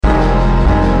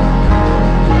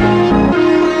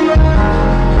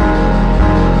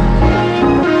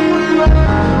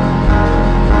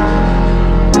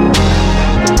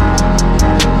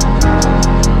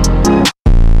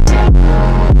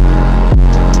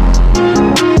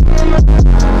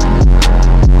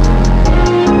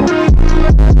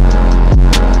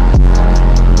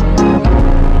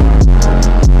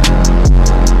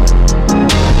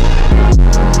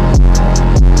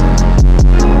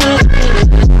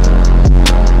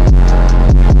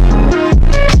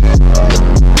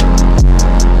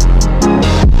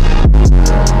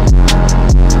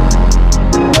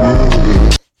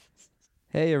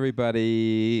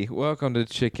everybody. Welcome to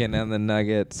Chicken and the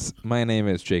Nuggets. My name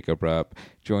is Jacob Rupp.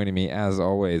 Joining me, as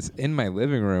always, in my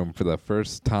living room for the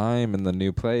first time in the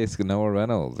new place, Noah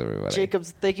Reynolds, everybody. Jacob,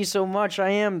 thank you so much.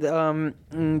 I am.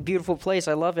 Beautiful place.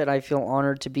 I love it. I feel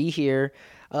honored to be here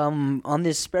on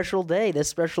this special day, this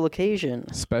special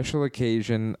occasion. Special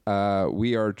occasion.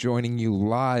 We are joining you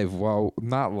live, while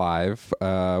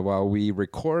we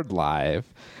record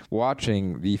live,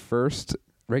 watching the first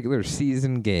regular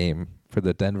season game for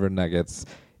the Denver Nuggets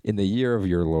in the year of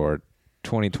your Lord,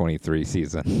 2023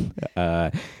 season.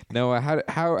 Noah,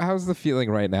 how's the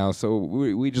feeling right now? So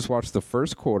we just watched the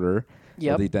first quarter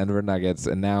of the Denver Nuggets,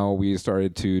 and now we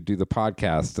started to do the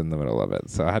podcast in the middle of it.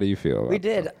 So how do you feel? We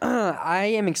did. I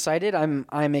am excited.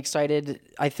 I'm excited.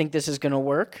 I think this is going to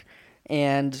work.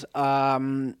 And,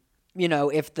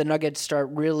 if the Nuggets start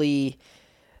really...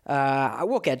 I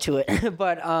will get to it,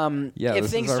 but if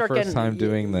this things is our start first getting, time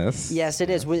doing this. Yes, it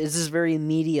is. This is very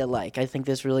media-like. I think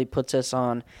this really puts us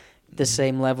on the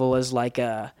same level as like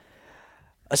a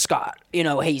Scott,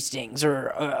 Hastings, or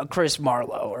a Chris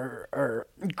Marlowe, or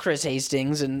Chris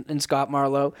Hastings and Scott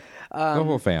Marlowe. The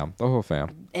whole fam.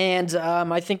 And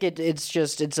I think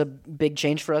it's a big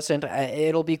change for us, and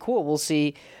it'll be cool. We'll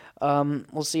see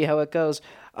how it goes.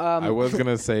 I was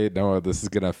gonna say, Noah, this is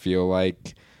gonna feel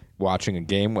like watching a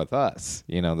game with us.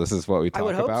 This is what we talk I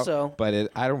would hope about. so.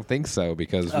 But I don't think so,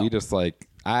 because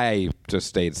I just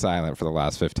stayed silent for the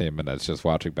last 15 minutes just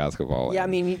watching basketball. Yeah,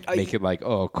 make it like,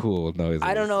 oh, cool noises.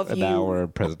 I don't know if now we're in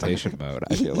presentation mode,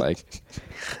 I feel like.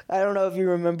 I don't know if you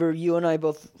remember, you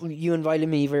invited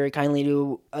me very kindly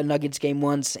to a Nuggets game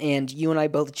once, and you and I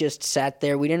both just sat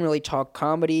there. We didn't really talk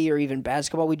comedy or even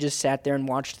basketball. We just sat there and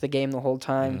watched the game the whole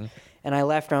time. Mm-hmm. And I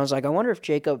left, and I was like, I wonder if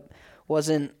Jacob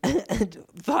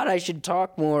thought I should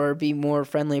talk more or be more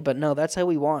friendly, but no, that's how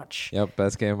we watch. Yep,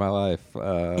 best game of my life.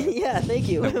 Yeah, thank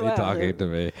you. Nobody talking to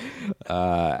me.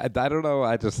 I don't know,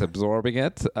 I just absorbing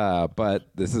it, but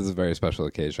this is a very special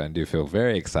occasion. I do feel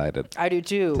very excited. I do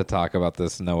too. To talk about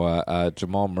this, Noah.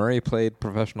 Jamal Murray played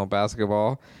professional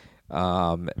basketball,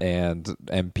 and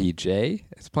MPJ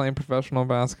is playing professional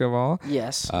basketball.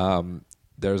 Yes.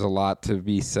 There's a lot to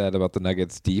be said about the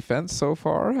Nuggets' defense so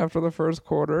far after the first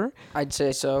quarter. I'd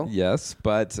say so. Yes,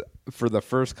 but for the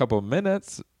first couple of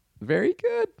minutes, very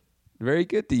good. Very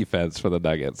good defense for the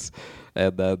Nuggets.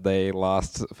 And then they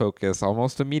lost focus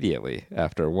almost immediately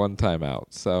after one timeout.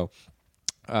 So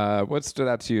what stood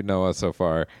out to you, Noah, so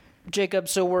far? Jacob,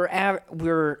 so we're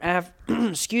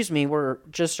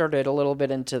just started a little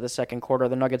bit into the second quarter.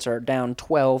 The Nuggets are down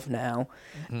 12 now.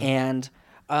 Mm-hmm. And...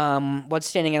 what's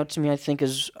standing out to me, I think,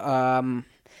 is the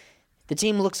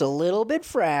team looks a little bit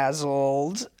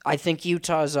frazzled. I think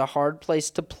Utah is a hard place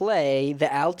to play.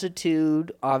 The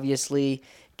altitude obviously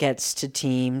gets to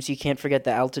teams. You can't forget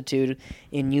the altitude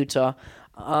in Utah.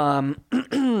 I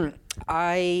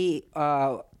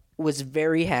was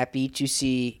very happy to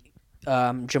see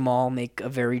Jamal make a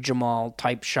very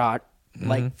Jamal-type shot, mm-hmm.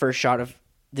 like first shot of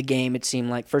the game, it seemed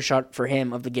like. First shot for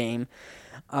him of the game.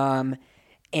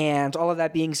 And all of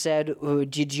that being said,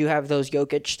 did you have those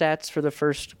Jokic stats for the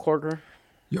first quarter?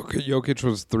 Jokic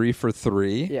was 3 for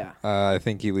 3. Yeah. I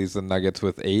think he leads the Nuggets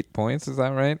with 8 points. Is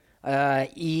that right?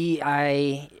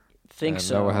 I think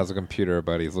so. Noah has a computer,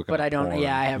 but he's looking. But at I don't. porn.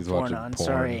 Yeah, I have porn on.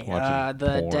 Sorry.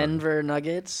 The Denver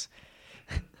Nuggets.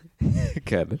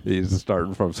 Good. He's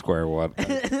starting from square one. He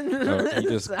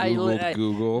just Googled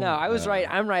Google. No, I was right.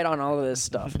 I'm right on all of this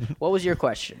stuff. What was your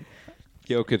question?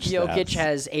 Jokic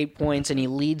has 8 points, and he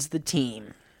leads the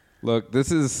team. Look,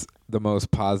 this is the most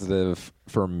positive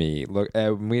for me. Look,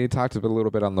 we talked a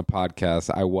little bit on the podcast.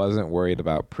 I wasn't worried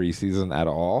about preseason at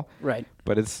all. Right.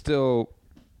 But it's still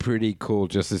pretty cool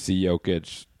just to see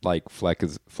Jokic like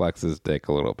flex his dick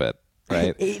a little bit,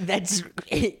 right? That's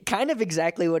kind of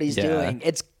exactly what he's doing.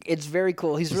 It's very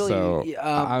cool. He's really. So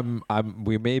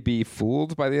we may be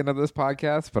fooled by the end of this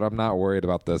podcast, but I'm not worried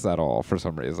about this at all for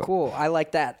some reason. Cool. I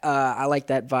like that. I like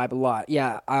that vibe a lot.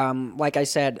 Yeah. Like I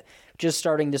said, just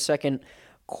starting the second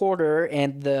quarter,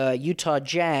 and the Utah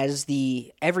Jazz,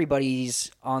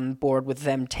 everybody's on board with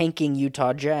them tanking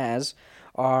Utah Jazz.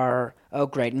 Oh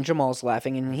great, and Jamal's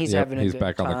laughing, and he's having a good time. He's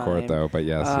back on the court though, but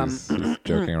yes, he's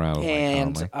joking around.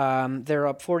 And they're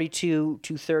up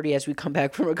 42-30 as we come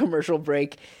back from a commercial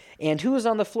break. And who is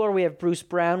on the floor? We have Bruce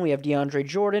Brown, we have DeAndre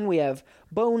Jordan, we have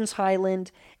Bones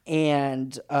Highland,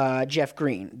 and Jeff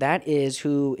Green. That is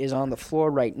who is on the floor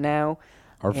right now.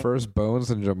 Our first Bones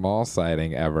and Jamal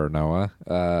sighting ever, Noah.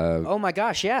 Oh my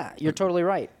gosh, yeah, you're totally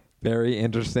right. Very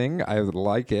interesting. I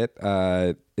like it.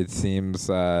 It seems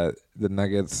the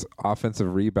Nuggets'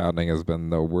 offensive rebounding has been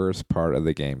the worst part of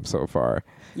the game so far.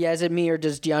 Yeah, is it me or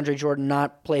does DeAndre Jordan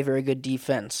not play very good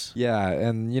defense? Yeah,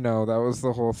 and that was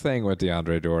the whole thing with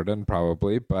DeAndre Jordan,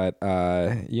 probably. But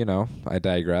I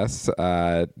digress.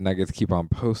 Nuggets keep on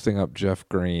posting up Jeff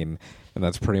Green, and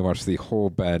that's pretty much the whole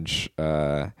bench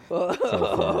so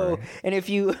far. And if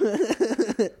you,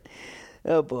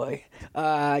 oh boy,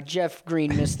 Jeff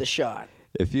Green missed the shot.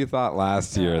 If you thought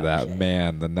last year that,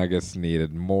 man, the Nuggets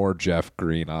needed more Jeff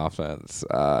Green offense,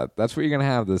 that's what you're going to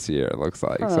have this year, it looks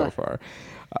like, so far.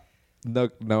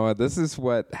 Noah, this is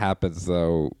what happens,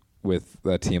 though, with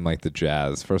a team like the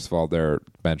Jazz. First of all, their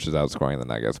bench is outscoring the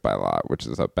Nuggets by a lot, which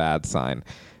is a bad sign.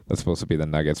 That's supposed to be the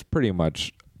Nuggets. Pretty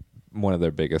much one of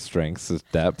their biggest strengths is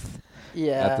depth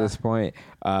at this point.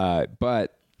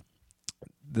 But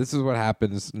this is what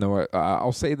happens. Noah,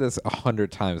 I'll say this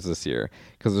 100 times this year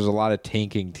because there's a lot of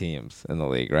tanking teams in the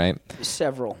league, right?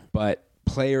 Several. But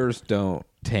players don't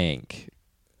tank.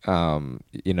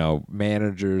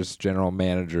 Managers, general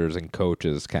managers, and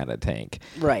coaches kind of tank.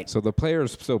 Right. So the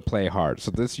players still play hard.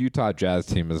 So this Utah Jazz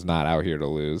team is not out here to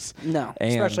lose. No,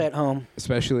 especially at home.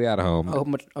 Especially at home.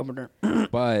 Opener.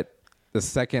 But the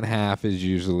second half is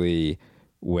usually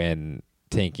when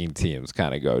tanking teams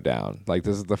kind of go down. Like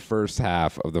this is the first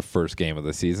half of the first game of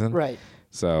the season. Right.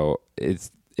 So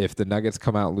if the Nuggets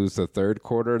come out and lose the third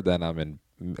quarter, then I'm in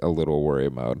a little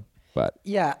worry mode. But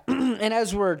yeah, and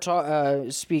as we're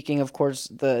speaking, of course,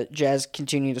 the Jazz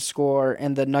continue to score,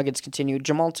 and the Nuggets continue.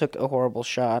 Jamal took a horrible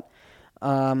shot.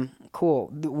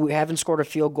 Cool. We haven't scored a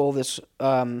field goal this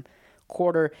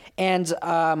quarter, and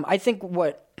I think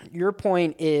what your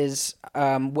point is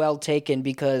well taken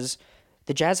because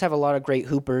the Jazz have a lot of great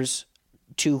hoopers,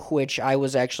 to which I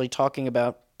was actually talking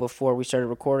about before we started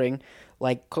recording.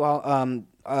 Like, want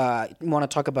to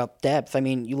talk about depth? I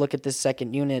mean, you look at this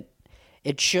second unit.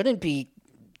 It shouldn't be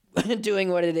doing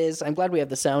what it is. I'm glad we have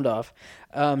the sound off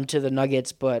to the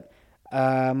Nuggets, but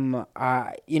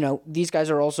these guys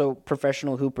are also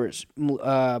professional hoopers.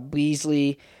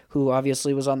 Beasley, who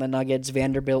obviously was on the Nuggets,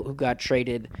 Vanderbilt, who got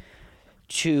traded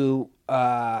to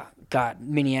got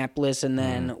Minneapolis, and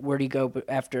then where'd he go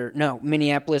after? No,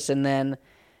 Minneapolis, and then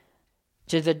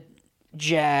to the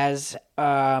Jazz,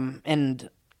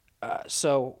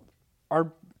 so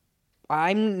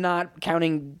I'm not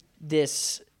counting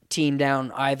this team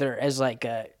down either as like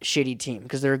a shitty team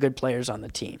because there are good players on the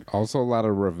team. Also a lot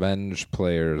of revenge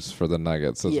players for the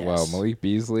Nuggets as well. Malik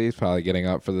Beasley is probably getting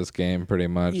up for this game pretty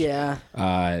much. Yeah.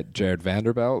 Jared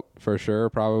Vanderbilt for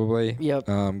sure probably. Yep.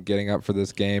 Getting up for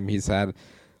this game. He's had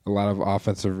a lot of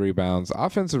offensive rebounds.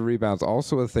 Offensive rebounds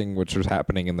also a thing which was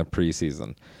happening in the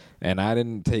preseason. And I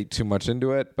didn't take too much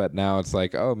into it, but now it's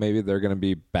like, oh, maybe they're going to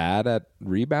be bad at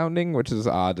rebounding, which is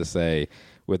odd to say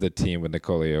with a team with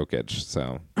Nikola Jokic.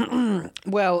 So,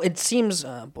 well, it seems,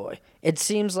 it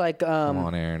seems like. Come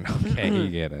on, Aaron. Okay, you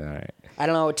get it. All right. I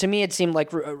don't know. To me, it seemed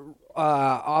like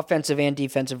offensive and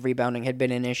defensive rebounding had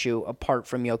been an issue apart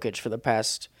from Jokic for the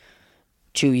past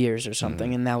 2 years or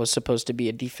something, and that was supposed to be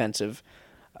a defensive,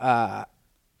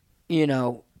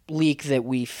 leak that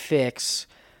we fix.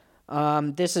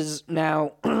 This is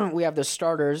now we have the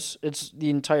starters. It's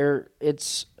the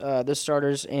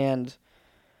starters, and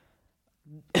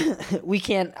we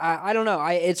can't. I don't know.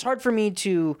 It's hard for me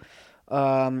to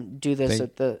do this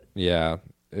at the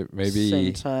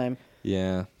same time.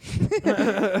 Yeah,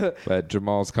 but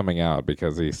Jamal's coming out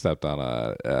because he stepped on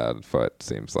a foot.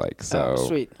 Seems like so. Oh,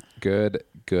 sweet. Good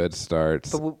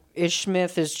starts. But Ish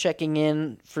Smith is checking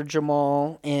in for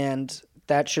Jamal, and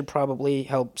that should probably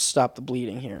help stop the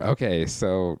bleeding here. Okay,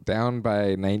 so down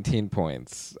by 19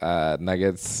 points.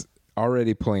 Nuggets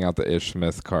already pulling out the Ish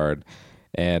Smith card.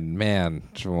 And, man,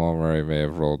 Jamal Murray may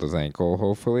have rolled his ankle,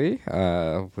 hopefully.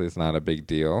 Hopefully it's not a big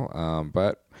deal.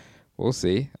 But we'll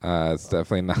see. It's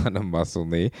definitely not a muscle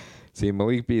knee. See,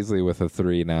 Malik Beasley with a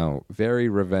 3 now. Very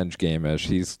revenge game-ish.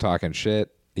 He's talking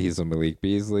shit. He's a Malik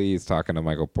Beasley. He's talking to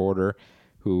Michael Porter,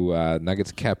 who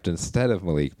Nuggets kept instead of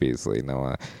Malik Beasley,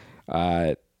 Noah.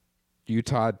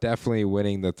 Utah definitely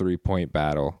winning the 3-point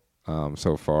battle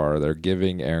so far. They're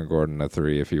giving Aaron Gordon a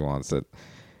 3 if he wants it.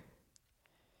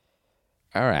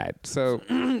 All right, so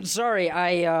sorry,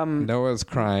 Noah's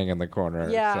crying in the corner.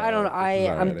 Yeah, so I don't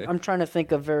know. I'm trying to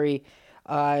think of very.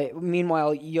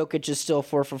 Meanwhile, Jokic is still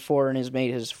 4 for 4 and has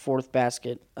made his 4th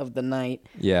basket of the night.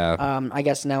 Yeah. I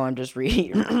guess now I'm just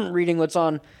reading what's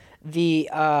on the.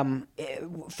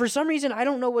 For some reason, I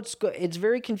don't know what's. It's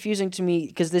very confusing to me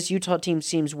because this Utah team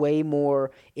seems way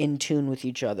more in tune with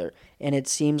each other, and it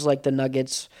seems like the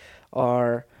Nuggets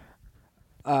are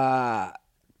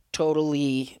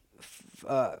totally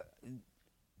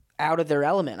out of their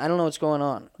element. I don't know what's going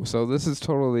on. So this is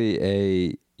totally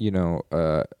a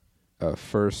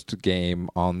first game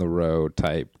on the road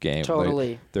type game.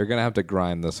 Totally. They're going to have to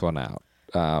grind this one out.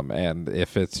 And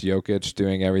if it's Jokic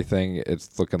doing everything,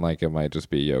 it's looking like it might just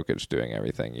be Jokic doing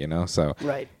everything, So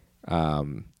Right.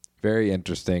 very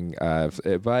interesting.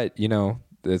 But,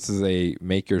 this is a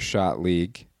make your shot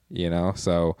league,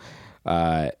 So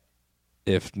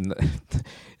if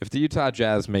the Utah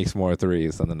Jazz makes more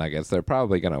threes than the Nuggets, they're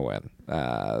probably going to win.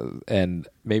 And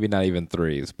maybe not even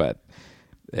threes, but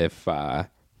if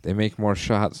they make more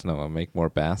shots, make more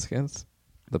baskets,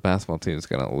 the basketball team is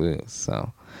going to lose.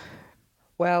 So,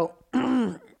 well,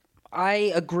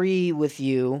 I agree with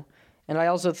you, and I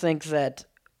also think that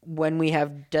when we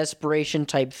have desperation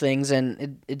type things,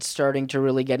 and it's starting to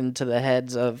really get into the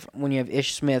heads of when you have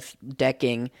Ish Smith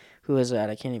decking, who is that?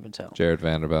 I can't even tell. Jared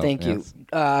Vanderbilt. Thank yes. you.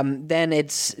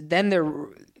 Then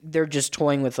they're just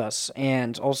toying with us,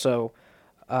 and also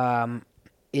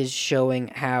is showing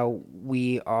how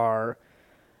we are.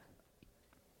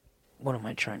 What am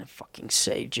I trying to fucking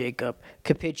say, Jacob?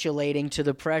 Capitulating to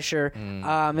the pressure.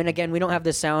 And again, we don't have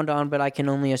the sound on, but I can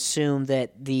only assume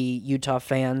that the Utah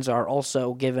fans are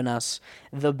also giving us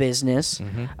the business.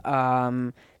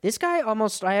 This guy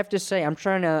almost, I have to say, I'm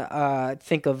trying to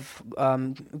think of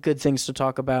good things to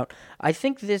talk about. I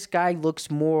think this guy looks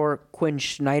more Quinn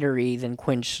Snyder-y than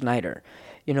Quinn Snyder.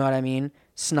 You know what I mean?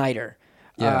 Snyder.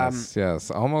 Yes.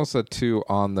 Almost a too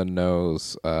on the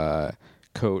nose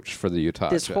coach for the Utah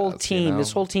This Jazz, whole team,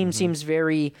 this whole team seems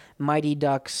very Mighty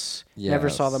Ducks. Never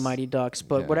saw the Yes. Mighty Ducks,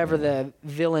 but whatever the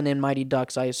villain in Mighty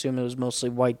Ducks, I assume it was mostly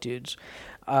white dudes.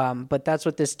 But that's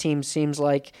what this team seems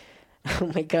like. Oh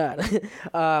my god,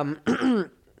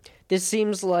 this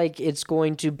seems like it's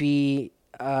going to be,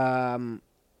 a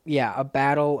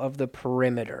battle of the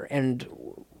perimeter, and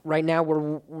right now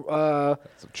we're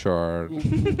It's a charge.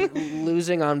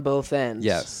 losing on both ends.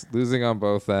 Yes, losing on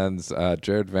both ends.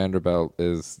 Jared Vanderbilt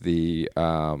is the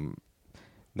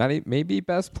maybe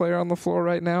best player on the floor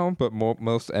right now, but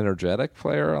most energetic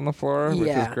player on the floor, which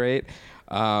is great.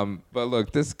 But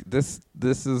look, this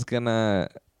is gonna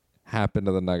happen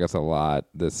to the Nuggets a lot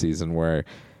this season, where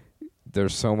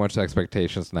there's so much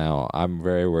expectations now. I'm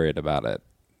very worried about it.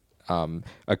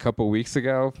 A couple weeks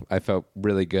ago, I felt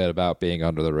really good about being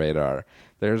under the radar.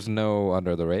 There's no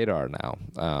under the radar now.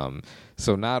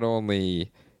 So not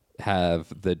only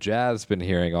have the Jazz been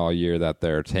hearing all year that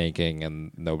they're tanking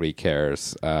and nobody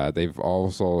cares, they've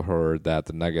also heard that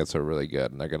the Nuggets are really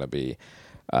good and they're going to be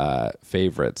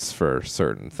favorites for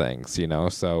certain things,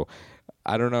 So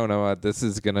I don't know, Noah. This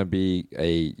is going to be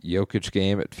a Jokic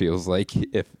game. It feels like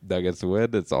if Nuggets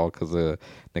win, it's all because of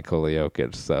Nikola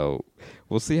Jokic. So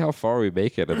we'll see how far we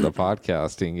make it in the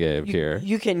podcasting game here.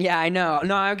 You can, I know.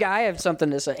 No, I have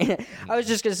something to say. I was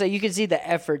just going to say, you can see the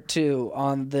effort, too,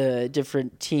 on the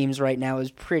different teams right now is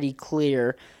pretty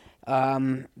clear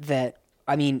that,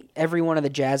 every one of the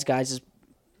Jazz guys is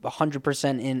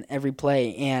 100% in every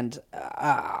play. And,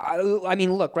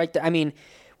 look, right there,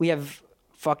 we have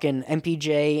fucking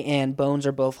MPJ and Bones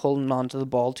are both holding on to the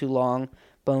ball too long.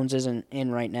 Bones isn't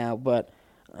in right now, but,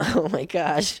 oh my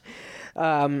gosh.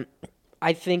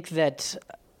 I think that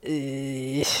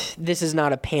this is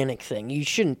not a panic thing. You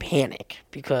shouldn't panic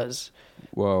because...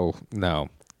 Whoa, no.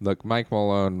 Look, Mike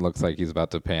Malone looks like he's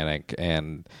about to panic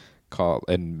and call,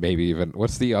 and maybe even,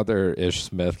 what's the other Ish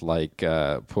Smith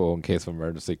pull in case of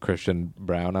emergency? Christian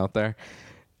Brown out there?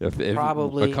 If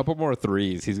Probably. A couple more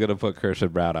threes, he's going to put Christian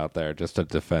Brown out there just to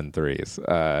defend threes.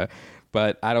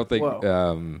 But I don't think...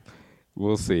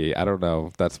 we'll see. I don't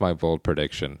know. That's my bold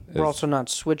prediction. We're also not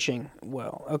switching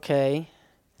well. Okay.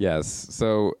 Yes.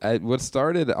 So what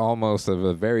started almost of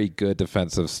a very good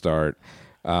defensive start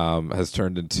has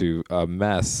turned into a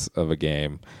mess of a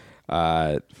game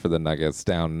for the Nuggets.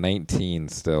 Down 19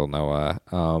 still, Noah.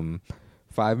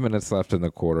 5 minutes left in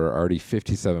the quarter. Already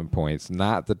 57 points.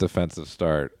 Not the defensive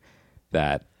start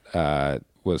that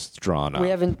was drawn up. We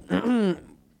haven't...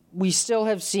 We still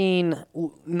have seen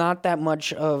not that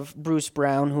much of Bruce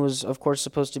Brown, who is, of course,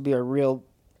 supposed to be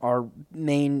our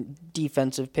main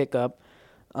defensive pickup.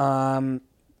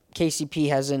 KCP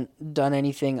hasn't done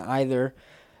anything either.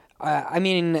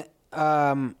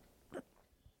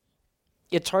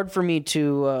 It's hard for me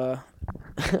to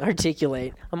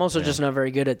articulate. I'm also just not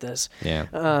very good at this. Yeah,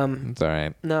 it's all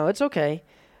right. No, it's okay.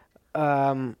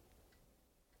 I'm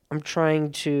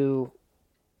trying to...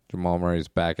 Jamal Murray's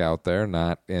back out there,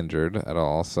 not injured at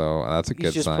all, so that's a good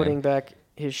sign. He's just putting back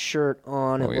his shirt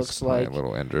on, it looks like. A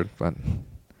little injured, but...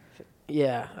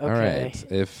 Yeah, okay. All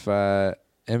right.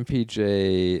 If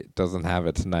MPJ doesn't have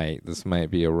it tonight, this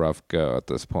might be a rough go at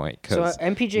this point because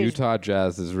Utah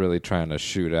Jazz is really trying to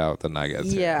shoot out the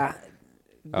Nuggets. Yeah.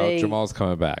 Jamal's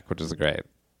coming back, which is great.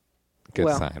 Good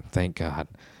sign. Thank God.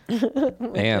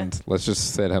 And let's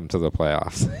just sit him to the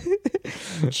playoffs.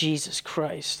 Jesus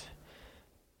Christ.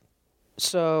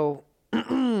 So,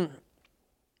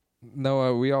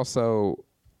 Noah, we also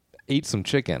ate some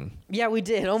chicken. Yeah, we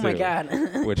did. Oh, my God.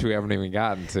 Which we haven't even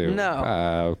gotten to. No.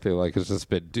 I feel like it's just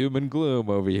been doom and gloom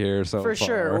over here so For far.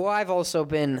 sure. Well, I've also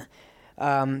been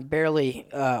barely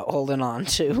holding on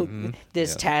to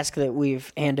this task that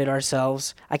we've handed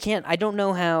ourselves. I don't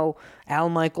know how Al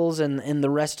Michaels and the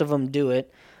rest of them do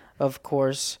it, of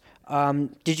course.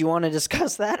 Did you want to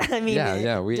discuss that? I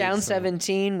mean, we down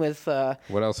 17 with...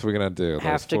 what else are we going to do?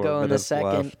 Have to go in the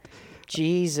second. Left.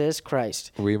 Jesus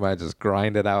Christ. We might just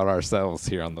grind it out ourselves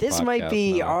here on the podcast. This might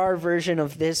be now. our version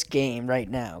of this game right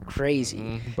now.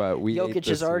 Crazy. But Jokic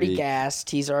is already gassed.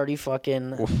 He's already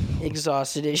fucking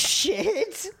exhausted as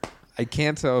shit. I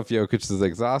can't tell if Jokic is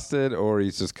exhausted or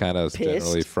he's just kind of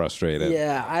generally frustrated.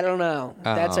 Yeah, I don't know.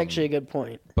 That's actually a good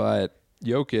point. But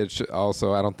Jokic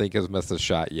also, I don't think, has missed a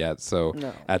shot yet. So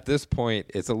at this point,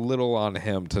 it's a little on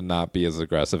him to not be as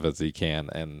aggressive as he can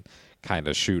and kind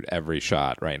of shoot every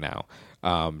shot right now.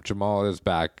 Jamal is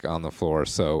back on the floor,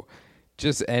 so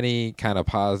just any kind of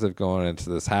positive going into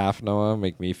this half, Noah,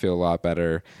 make me feel a lot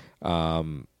better.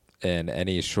 And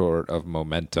any sort of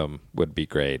momentum would be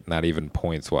great, not even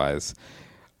points-wise.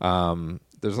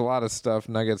 There's a lot of stuff,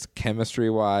 Nuggets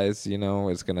chemistry-wise,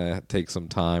 it's going to take some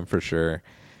time for sure.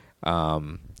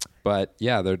 But,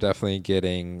 yeah, they're definitely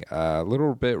getting a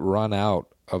little bit run out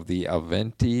of the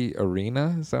Aventi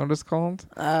Arena. Is that what it's called?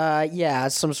 Yeah,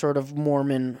 some sort of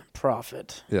Mormon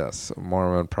prophet. Yes,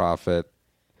 Mormon prophet.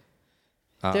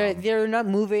 They're not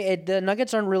moving. The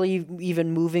Nuggets aren't really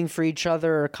even moving for each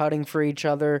other or cutting for each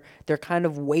other. They're kind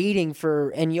of waiting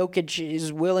for, and Jokic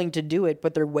is willing to do it,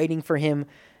 but they're waiting for him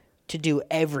to do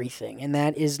everything, and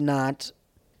that is not...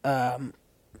 good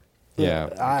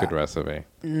recipe.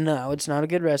 No, it's not a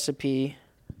good recipe.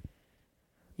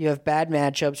 You have bad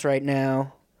matchups right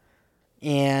now,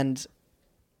 and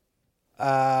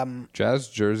Jazz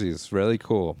jerseys, really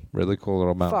cool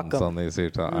little mountains on these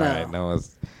Utah. No. All right,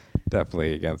 Noah's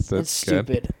definitely against it. It's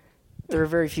stupid. There are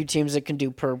very few teams that can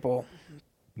do purple.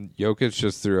 Jokic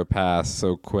just threw a pass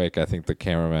so quick, I think the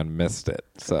cameraman missed it.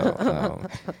 So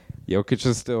Jokic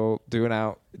is still doing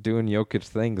Jokic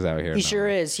things out here. He sure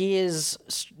is. He has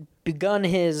begun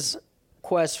his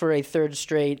quest for a third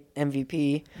straight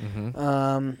MVP,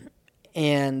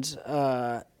 and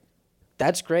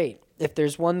that's great. If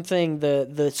there's one thing,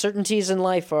 the certainties in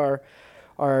life are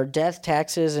death,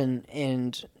 taxes,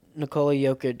 and Nikola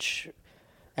Jokic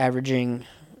averaging,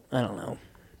 I don't know.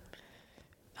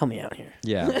 Help me out here.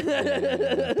 Yeah.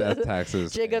 Death,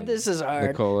 taxes. Jacob, this is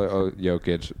hard. Nikola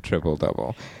Jokic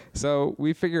triple-double. So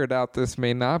we figured out this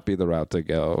may not be the route to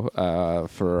go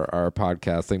for our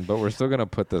podcasting, but we're still going to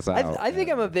put this out. I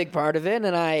think I'm a big part of it,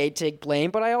 and I take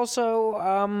blame, but I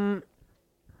also,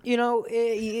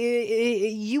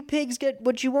 you pigs get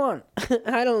what you want.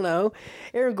 I don't know.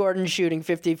 Aaron Gordon shooting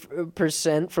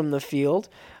 50% from the field.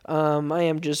 I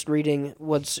am just reading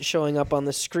what's showing up on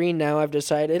the screen now. I've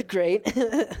decided. Great.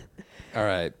 All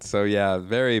right. So, yeah,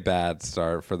 very bad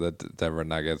start for the Denver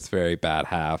Nuggets. Very bad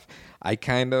half. I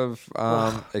kind of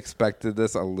expected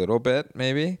this a little bit,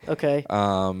 maybe. Okay.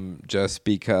 Just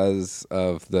because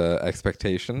of the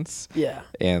expectations. Yeah.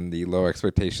 And the low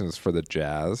expectations for the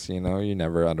Jazz. You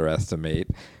never underestimate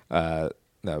a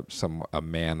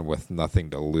man with nothing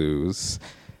to lose.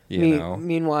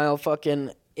 Meanwhile,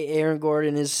 fucking Aaron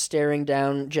Gordon is staring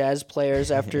down Jazz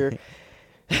players after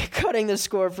cutting the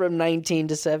score from 19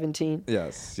 to 17.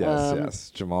 Yes.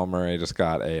 Jamal Murray just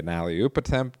got an alley-oop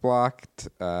attempt blocked,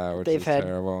 which is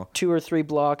terrible. They've had 2 or 3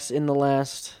 blocks in the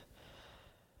last...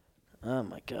 Oh,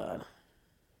 my God.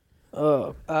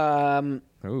 Oh.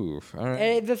 Oof. All right.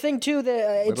 And the thing, too,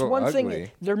 that it's one ugly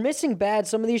thing. They're missing bad.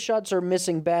 Some of these shots are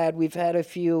missing bad. We've had a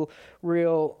few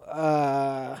real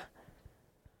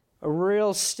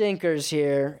stinkers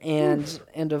here.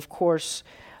 And of course,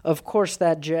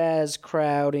 that Jazz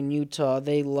crowd in Utah,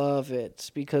 they love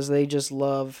it because they just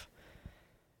love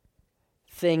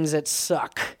things that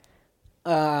suck.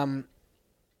 All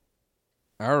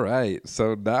right.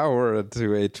 So now we're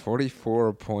into a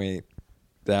 24-point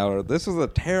down. This was a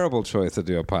terrible choice to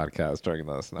do a podcast during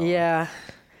this. Yeah.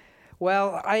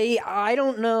 Well, I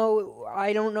don't know.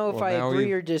 I don't know if Well, I now agree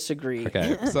we've- or disagree.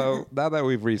 Okay, so now that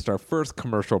we've reached our first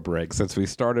commercial break since we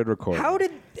started recording. How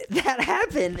did that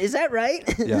happen? Is that right?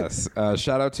 Yes.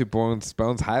 Shout out to Bones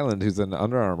Highland, who's in an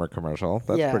Under Armour commercial.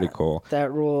 That's Yeah, pretty cool.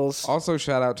 That rules. Also,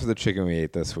 shout out to the chicken we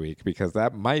ate this week because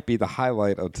that might be the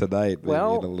highlight of tonight. Maybe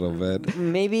Well, in a little bit.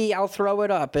 Maybe I'll throw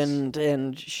it up and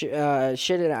shit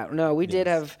it out. No, we did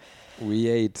have. We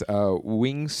ate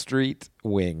Wing Street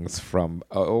wings from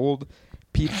old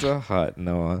Pizza Hut,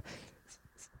 Noah.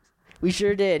 We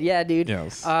sure did. Yeah, dude.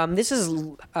 Yes. This is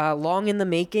long in the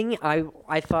making.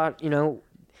 I thought, or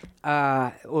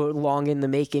long in the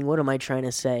making. What am I trying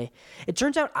to say? It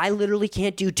turns out I literally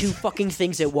can't do two fucking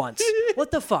things at once. What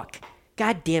the fuck?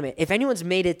 God damn it. If anyone's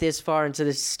made it this far into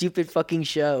this stupid fucking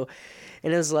show,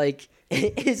 and it was like,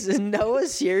 is Noah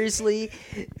seriously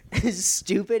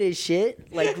stupid as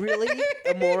shit? Like, really?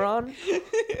 A moron?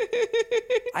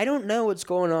 I don't know what's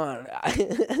going on.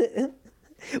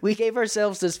 We gave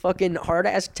ourselves this fucking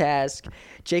hard-ass task.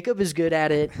 Jacob is good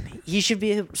at it. He should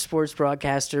be a sports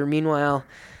broadcaster. Meanwhile,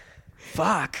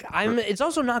 fuck. It's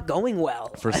also not going well.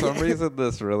 For some reason,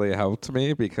 this really helped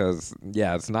me because,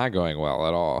 yeah, it's not going well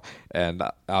at all. And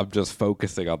I'm just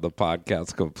focusing on the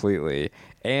podcast completely.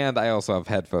 And I also have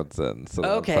headphones in.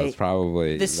 So that's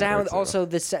probably the sound. better, too. Also,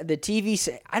 the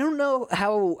TV. I don't know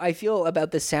how I feel about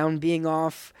the sound being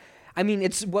off. I mean,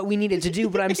 it's what we needed to do,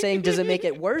 but I'm saying, does it make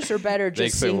it worse or better just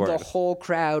Makes it seeing the worse. whole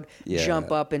crowd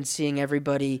jump up and seeing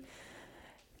everybody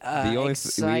The only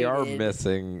we are excited?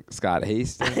 missing Scott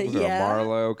Hastings Yeah. or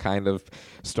Marlowe kind of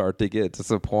start to get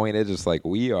disappointed, just like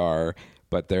we are,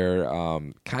 but they're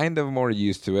kind of more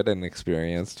used to it and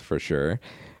experienced for sure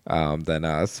than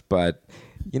us. But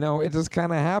it just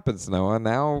kind of happens, Noah.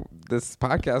 Now this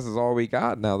podcast is all we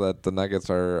got. Now that the Nuggets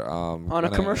are on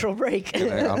a commercial break.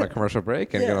 on a commercial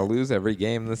break and Yeah. going to lose every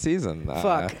game this season.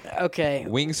 Fuck. Okay.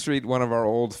 Wing Street, one of our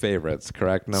old favorites,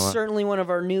 correct, Noah? Certainly one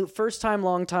of our new first time. I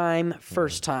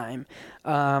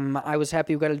was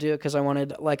happy we got to do it because I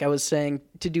wanted, like I was saying,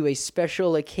 to do a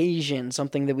special occasion,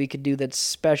 something that we could do that's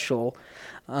special.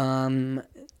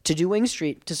 To do Wing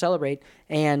Street to celebrate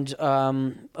and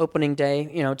opening day,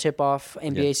 tip off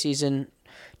NBA season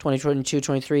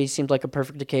 2022-23 seemed like a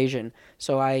perfect occasion.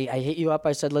 So I hit you up.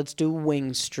 I said, let's do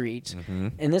Wing Street.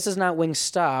 And this is not Wing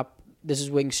Stop. This is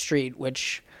Wing Street,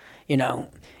 which,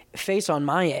 face on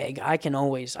my egg, I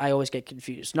always get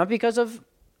confused. Not because of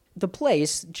the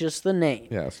place, just the name.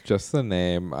 Yes, just the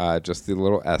name, just the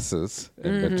little S's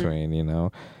in between,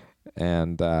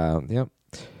 And, yep.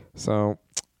 So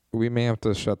we may have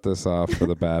to shut this off for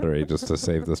the battery just to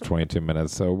save this 22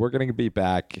 minutes. So we're going to be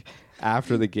back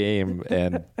after the game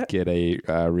and get a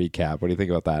recap. What do you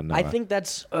think about that, Noah? I think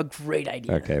that's a great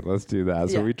idea. Okay, let's do that.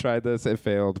 So Yeah. we tried this. It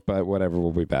failed, but whatever.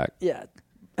 We'll be back. Yeah.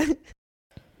 Hey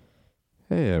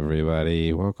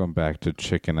everybody, welcome back to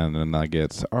Chicken and the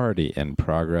Nuggets, already in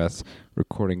progress,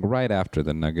 recording right after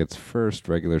the Nuggets' first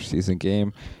regular season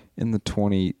game in the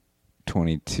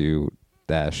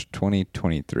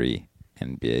 2022-2023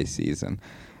 NBA season.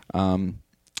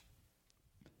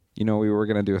 We were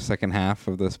going to do a second half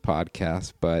of this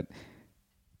podcast, but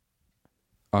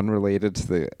unrelated to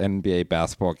the NBA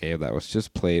basketball game that was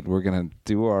just played, we're going to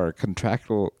do our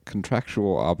contractual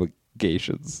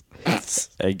obligations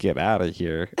and get out of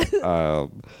here.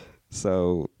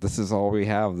 So this is all we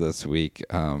have this week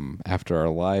after our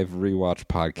live rewatch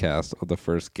podcast of the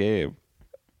first game.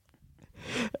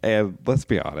 And let's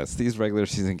be honest, these regular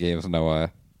season games,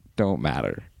 Noah, don't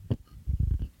matter.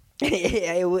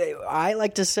 I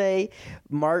like to say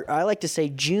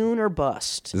June or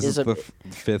bust. This is the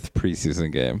fifth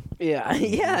preseason game.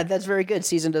 Yeah, that's very good.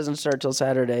 Season doesn't start till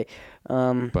Saturday.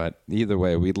 But either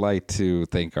way, we'd like to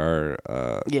thank our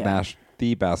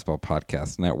the Basketball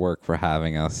Podcast Network for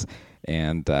having us,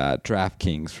 and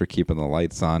DraftKings for keeping the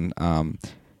lights on.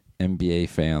 NBA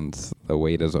fans, the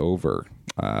wait is over.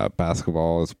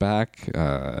 Basketball is back.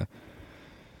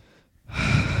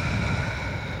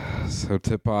 So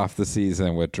tip off the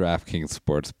season with DraftKings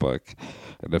Sportsbook,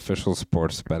 an official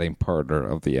sports betting partner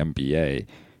of the NBA.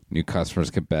 New customers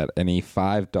can bet any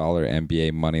 $5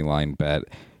 NBA moneyline bet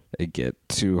and get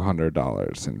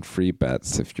 $200 in free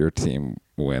bets if your team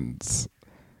wins.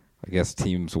 I guess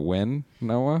teams win,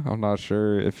 Noah? I'm not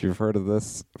sure if you've heard of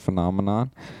this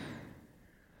phenomenon.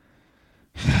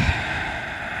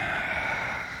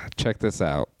 Check this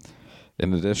out.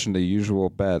 In addition to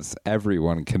usual bets,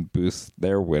 everyone can boost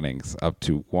their winnings up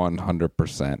to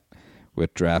 100%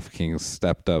 with DraftKings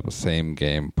stepped-up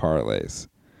same-game parlays.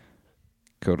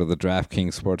 Go to the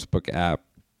DraftKings Sportsbook app,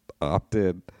 opt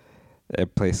in,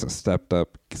 and place a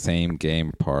stepped-up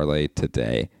same-game parlay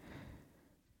today.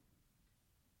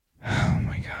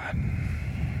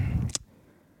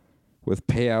 with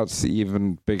payouts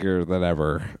even bigger than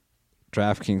ever.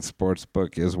 DraftKings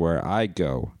Sportsbook is where I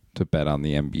go to bet on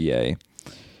the NBA.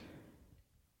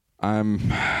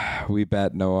 We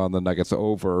bet no on the Nuggets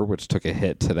over, which took a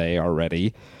hit today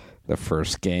already, the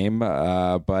first game.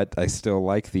 But I still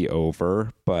like the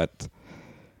over. But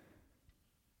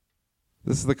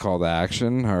this is the call to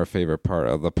action, our favorite part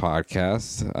of the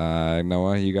podcast.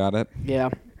 Noah, you got it? Yeah.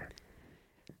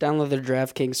 Download the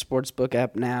DraftKings Sportsbook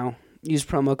app now. Use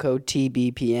promo code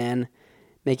TBPN.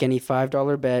 Make any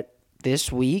 $5 bet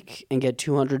this week and get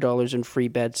 $200 in free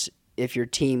bets if your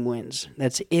team wins.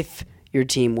 That's if your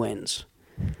team wins.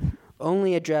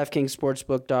 Only at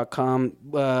DraftKingsSportsbook.com.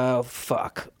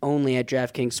 Only at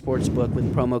DraftKings Sportsbook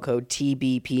with promo code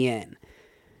TBPN.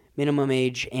 Minimum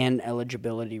age and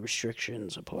eligibility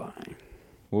restrictions apply.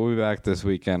 We'll be back this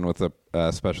weekend with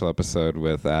a special episode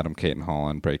with Adam Caton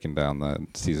Holland breaking down the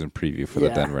season preview for the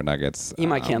Denver Nuggets. He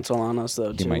might cancel on us,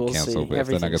 though, too. He might we'll cancel, see. but if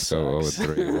the Nuggets sucks. go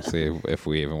 0-3, we'll see if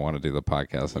we even want to do the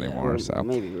podcast anymore. So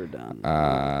maybe we're done.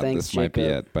 this Thanks, might be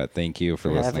Jacob, it, but thank you for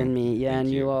having listening. me. Yeah, Thank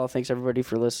and you all. Thanks, everybody,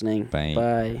 for listening. Bye.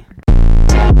 Bye.